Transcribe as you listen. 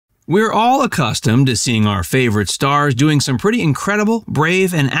We're all accustomed to seeing our favorite stars doing some pretty incredible,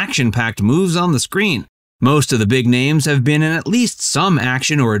 brave, and action-packed moves on the screen. Most of the big names have been in at least some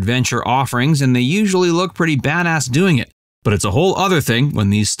action or adventure offerings, and they usually look pretty badass doing it. But it's a whole other thing when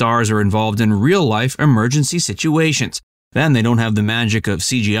these stars are involved in real-life emergency situations. Then they don't have the magic of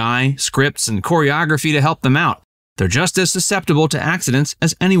CGI, scripts, and choreography to help them out. They're just as susceptible to accidents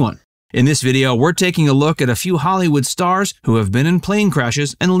as anyone. In this video, we're taking a look at a few Hollywood stars who have been in plane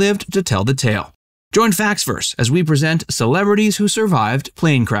crashes and lived to tell the tale. Join Factsverse as we present celebrities who survived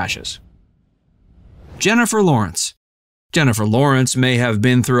plane crashes. Jennifer Lawrence. Jennifer Lawrence may have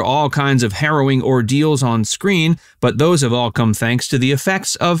been through all kinds of harrowing ordeals on screen, but those have all come thanks to the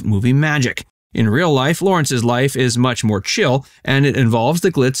effects of movie magic. In real life, Lawrence's life is much more chill, and it involves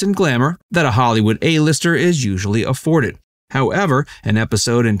the glitz and glamour that a Hollywood A-lister is usually afforded. However, an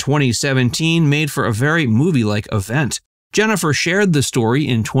episode in 2017 made for a very movie-like event. Jennifer shared the story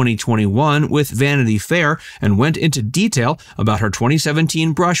in 2021 with Vanity Fair and went into detail about her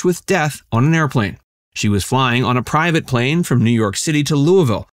 2017 brush with death on an airplane. She was flying on a private plane from New York City to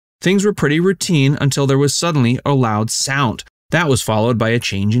Louisville. Things were pretty routine until there was suddenly a loud sound. That was followed by a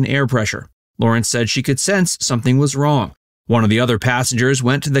change in air pressure. Lawrence said she could sense something was wrong. One of the other passengers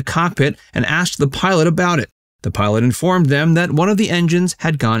went to the cockpit and asked the pilot about it. The pilot informed them that one of the engines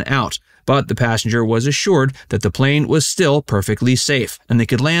had gone out, but the passenger was assured that the plane was still perfectly safe and they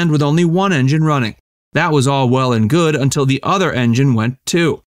could land with only one engine running. That was all well and good until the other engine went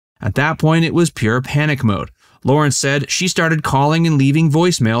too. At that point, it was pure panic mode. Lawrence said she started calling and leaving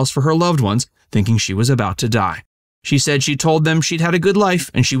voicemails for her loved ones, thinking she was about to die. She said she told them she'd had a good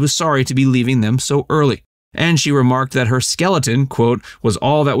life and she was sorry to be leaving them so early. And she remarked that her skeleton, quote, was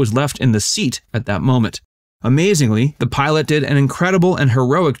all that was left in the seat at that moment. Amazingly, the pilot did an incredible and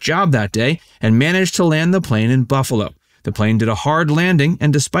heroic job that day and managed to land the plane in Buffalo. The plane did a hard landing,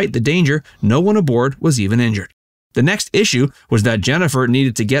 and despite the danger, no one aboard was even injured. The next issue was that Jennifer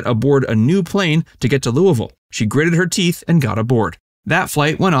needed to get aboard a new plane to get to Louisville. She gritted her teeth and got aboard. That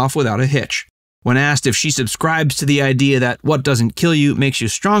flight went off without a hitch. When asked if she subscribes to the idea that what doesn't kill you makes you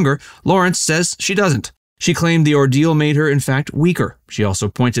stronger, Lawrence says she doesn't. She claimed the ordeal made her, in fact, weaker. She also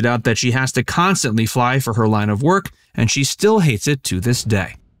pointed out that she has to constantly fly for her line of work, and she still hates it to this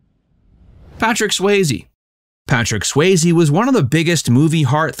day. Patrick Swayze. Patrick Swayze was one of the biggest movie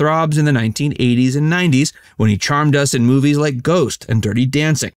heartthrobs in the 1980s and 90s when he charmed us in movies like Ghost and Dirty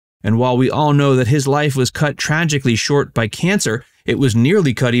Dancing. And while we all know that his life was cut tragically short by cancer, it was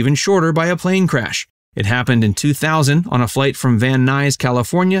nearly cut even shorter by a plane crash. It happened in 2000 on a flight from Van Nuys,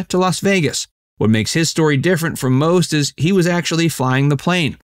 California to Las Vegas. What makes his story different from most is he was actually flying the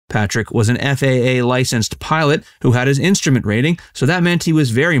plane. Patrick was an FAA-licensed pilot who had his instrument rating, so that meant he was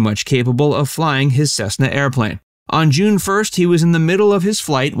very much capable of flying his Cessna airplane. On June 1st, he was in the middle of his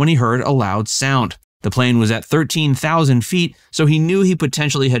flight when he heard a loud sound. The plane was at 13,000 feet, so he knew he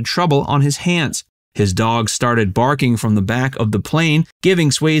potentially had trouble on his hands. His dog started barking from the back of the plane,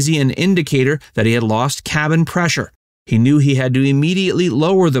 giving Swayze an indicator that he had lost cabin pressure. He knew he had to immediately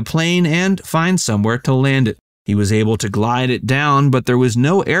lower the plane and find somewhere to land it. He was able to glide it down, but there was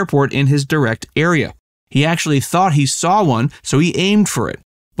no airport in his direct area. He actually thought he saw one, so he aimed for it.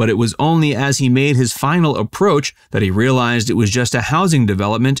 But it was only as he made his final approach that he realized it was just a housing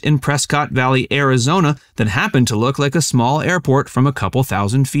development in Prescott Valley, Arizona that happened to look like a small airport from a couple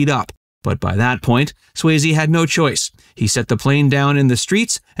thousand feet up. But by that point, Swayze had no choice. He set the plane down in the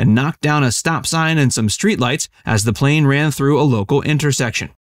streets and knocked down a stop sign and some streetlights as the plane ran through a local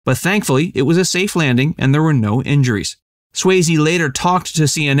intersection. But thankfully, it was a safe landing and there were no injuries. Swayze later talked to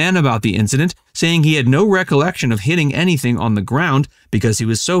CNN about the incident, saying he had no recollection of hitting anything on the ground because he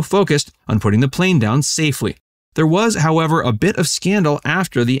was so focused on putting the plane down safely. There was, however, a bit of scandal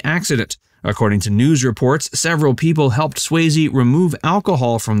after the accident. According to news reports, several people helped Swayze remove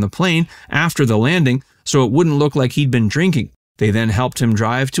alcohol from the plane after the landing so it wouldn't look like he'd been drinking. They then helped him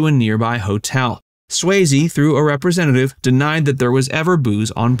drive to a nearby hotel. Swayze, through a representative, denied that there was ever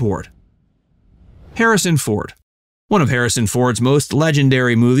booze on board. Harrison Ford. One of Harrison Ford's most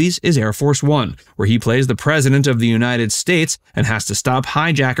legendary movies is Air Force One, where he plays the President of the United States and has to stop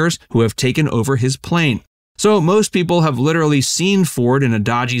hijackers who have taken over his plane. So most people have literally seen Ford in a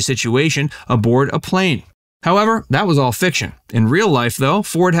dodgy situation aboard a plane. However, that was all fiction. In real life, though,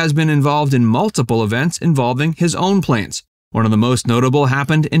 Ford has been involved in multiple events involving his own planes. One of the most notable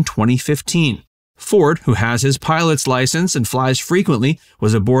happened in 2015. Ford, who has his pilot's license and flies frequently,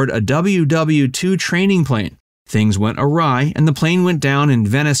 was aboard a WW-2 training plane. Things went awry and the plane went down in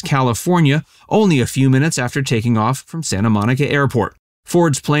Venice, California, only a few minutes after taking off from Santa Monica Airport.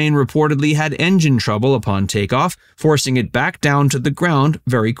 Ford's plane reportedly had engine trouble upon takeoff, forcing it back down to the ground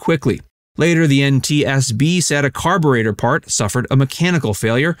very quickly. Later, the NTSB said a carburetor part suffered a mechanical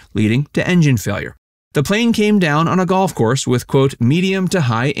failure, leading to engine failure. The plane came down on a golf course with, quote, medium to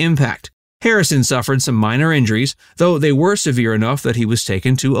high impact. Harrison suffered some minor injuries, though they were severe enough that he was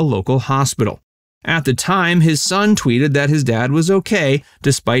taken to a local hospital. At the time, his son tweeted that his dad was okay,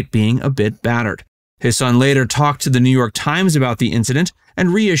 despite being a bit battered. His son later talked to the New York Times about the incident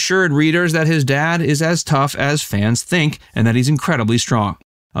and reassured readers that his dad is as tough as fans think and that he's incredibly strong.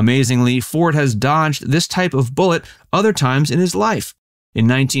 Amazingly, Ford has dodged this type of bullet other times in his life. In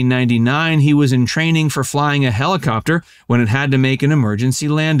 1999, he was in training for flying a helicopter when it had to make an emergency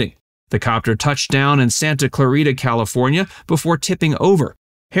landing. The copter touched down in Santa Clarita, California, before tipping over.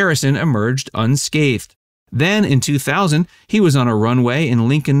 Harrison emerged unscathed. Then, in 2000, he was on a runway in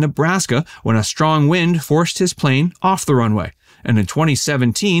Lincoln, Nebraska, when a strong wind forced his plane off the runway. And in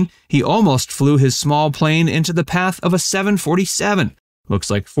 2017, he almost flew his small plane into the path of a 747. Looks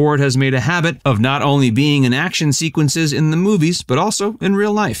like Ford has made a habit of not only being in action sequences in the movies, but also in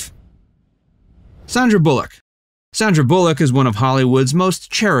real life. Sandra Bullock. Sandra Bullock is one of Hollywood's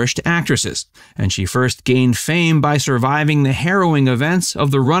most cherished actresses, and she first gained fame by surviving the harrowing events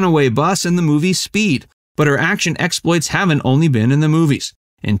of the runaway bus in the movie Speed. But her action exploits haven't only been in the movies.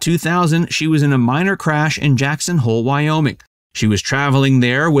 In 2000, she was in a minor crash in Jackson Hole, Wyoming. She was traveling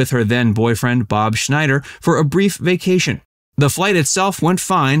there with her then-boyfriend Bob Schneider for a brief vacation. The flight itself went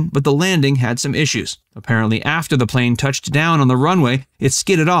fine, but the landing had some issues. Apparently, after the plane touched down on the runway, it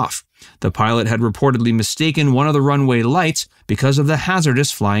skidded off. The pilot had reportedly mistaken one of the runway lights because of the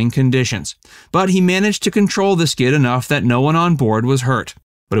hazardous flying conditions. But he managed to control the skid enough that no one on board was hurt.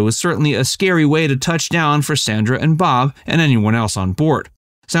 But it was certainly a scary way to touch down for Sandra and Bob and anyone else on board.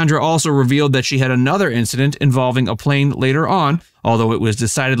 Sandra also revealed that she had another incident involving a plane later on, although it was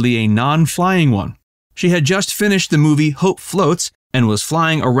decidedly a non-flying one. She had just finished the movie Hope Floats and was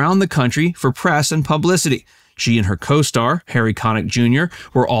flying around the country for press and publicity. She and her co-star, Harry Connick Jr.,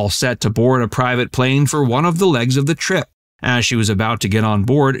 were all set to board a private plane for one of the legs of the trip. As she was about to get on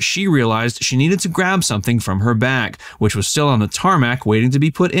board, she realized she needed to grab something from her bag, which was still on the tarmac waiting to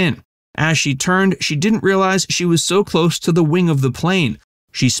be put in. As she turned, she didn't realize she was so close to the wing of the plane.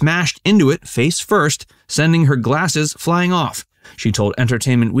 She smashed into it face first, sending her glasses flying off. She told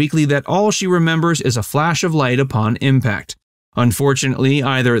Entertainment Weekly that all she remembers is a flash of light upon impact. Unfortunately,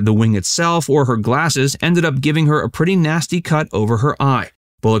 either the wing itself or her glasses ended up giving her a pretty nasty cut over her eye.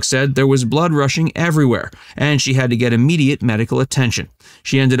 Bullock said there was blood rushing everywhere, and she had to get immediate medical attention.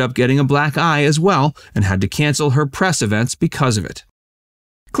 She ended up getting a black eye as well, and had to cancel her press events because of it.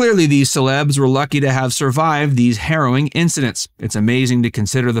 Clearly, these celebs were lucky to have survived these harrowing incidents. It's amazing to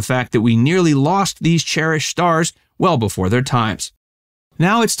consider the fact that we nearly lost these cherished stars well before their times.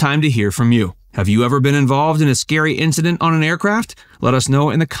 Now it's time to hear from you. Have you ever been involved in a scary incident on an aircraft? Let us know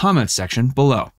in the comments section below.